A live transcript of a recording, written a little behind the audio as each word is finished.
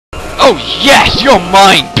Oh yes, you're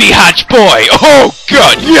mine, Behatch boy! Oh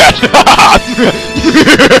god, yes!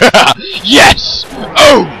 Yes!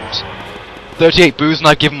 Owned! 38 booze and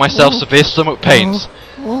I've given myself severe stomach pains.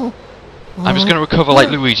 I'm just gonna recover like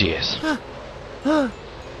Luigi is. I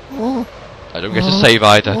don't get to save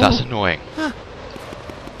either, that's annoying. Turn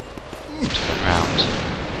around.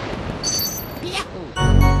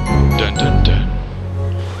 Dun dun dun.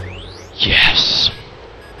 Yes!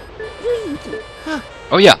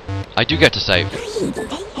 Oh yeah, I do get to save.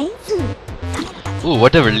 Ooh,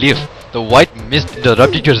 what a relief. The white mist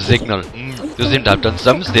interrupted your signal. You seem to have done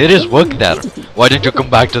some serious work there. Why don't you come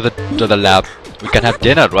back to the lab? We can have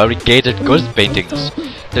dinner while we gaze at ghost paintings.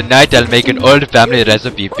 Tonight I'll make an old family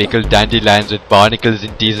recipe, pickled dandelions with barnacles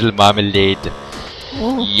and diesel marmalade.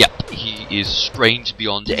 Yep, he is strange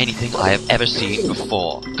beyond anything I have ever seen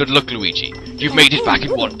before. Good luck, Luigi. You've made it back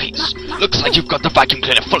in one piece. Looks like you've got the vacuum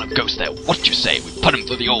cleaner full of ghosts there. What do you say? We put him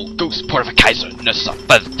through the old ghost Portrificationizer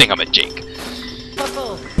thingamajig.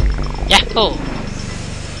 Yahoo!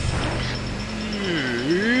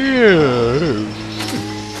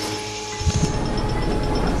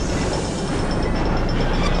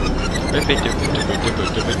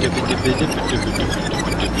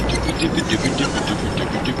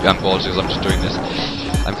 I'm bored because I'm just doing this.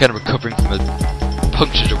 I'm kind of recovering from a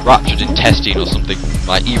punctured or ruptured intestine or something.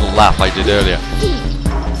 My evil laugh I did earlier.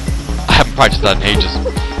 I haven't practiced that in ages.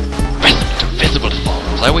 Recipe to visible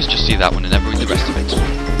forms. I always just see that one and never read the rest of it.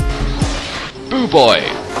 Boo boy!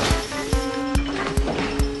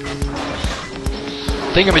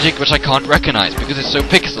 Thingamajig which I can't recognise because it's so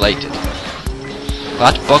pixelated.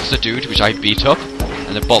 That boxer dude which I beat up,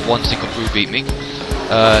 and the bot one single boo beat me.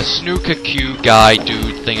 Snooker Q guy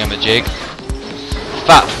dude thingamajig.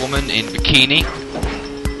 Fat woman in bikini.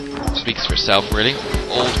 Speaks for herself really.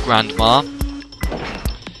 Old grandma.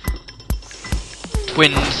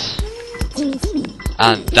 Twins.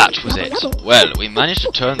 And that was it. Well, we managed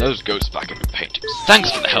to turn those ghosts back into paintings.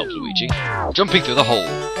 Thanks for the help, Luigi. Jumping through the hole.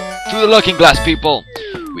 Through the looking glass, people.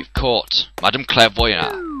 We've caught Madame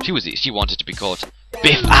Clairvoyante. She wanted to be caught.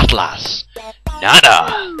 Biff Atlas.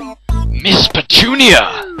 Nana. Miss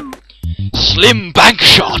Petunia. Slim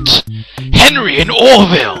Bankshot. Henry in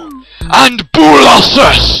Orville. And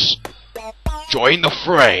Boolossus. Join the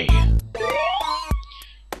fray.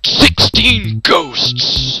 16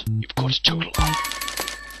 ghosts. You've got a total of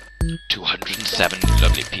 207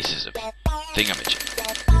 lovely pieces of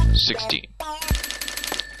thingamajig. 16.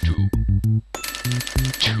 2.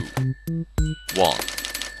 1.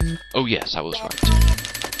 Oh yes, I was right.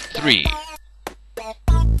 3.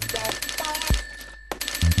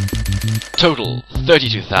 Total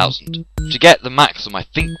 32,000. To get the maximum, I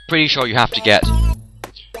think pretty sure you have to get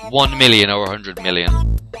 1 million or 100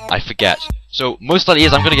 million. I forget. So most likely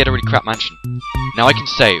is I'm going to get a really crap mansion. Now I can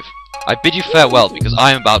save. I bid you farewell because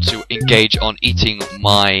I am about to engage on eating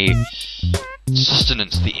my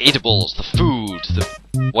sustenance, the eatables, the food, the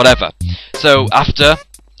whatever. So after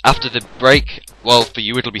the break, well for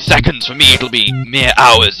you it'll be seconds, for me it'll be mere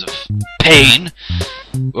hours of pain.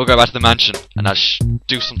 We'll go back to the mansion and I'll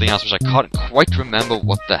do something else which I can't quite remember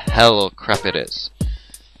what the hell or crap it is.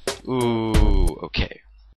 Ooh, okay.